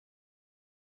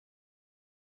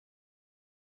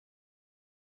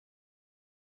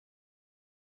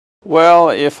Well,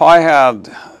 if I had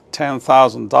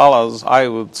 $10,000, I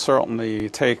would certainly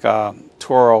take a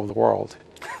tour of the world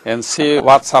and see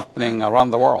what's happening around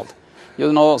the world.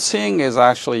 You know, seeing is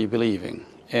actually believing,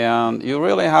 and you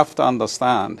really have to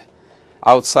understand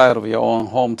outside of your own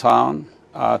hometown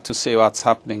to see what's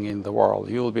happening in the world.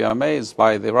 You'll be amazed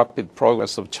by the rapid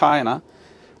progress of China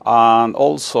and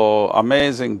also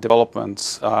amazing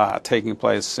developments taking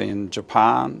place in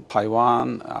Japan,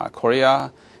 Taiwan,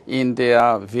 Korea,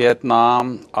 India,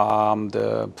 Vietnam,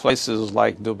 the places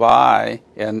like Dubai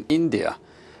and India,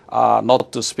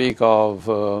 not to speak of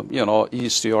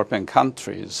East European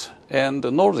countries and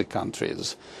the Nordic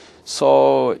countries.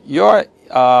 So your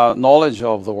knowledge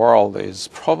of the world is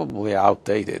probably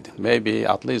outdated, maybe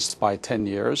at least by 10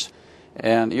 years.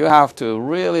 And you have to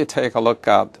really take a look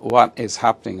at what is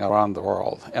happening around the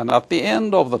world. And at the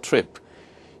end of the trip,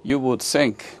 you would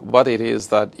think what it is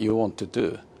that you want to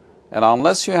do. And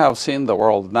unless you have seen the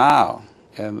world now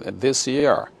and this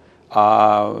year,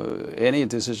 any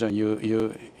decision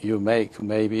you make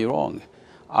may be wrong.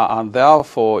 And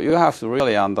therefore, you have to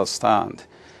really understand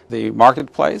the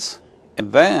marketplace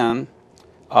and then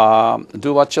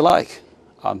do what you like.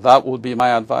 And that would be my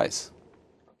advice.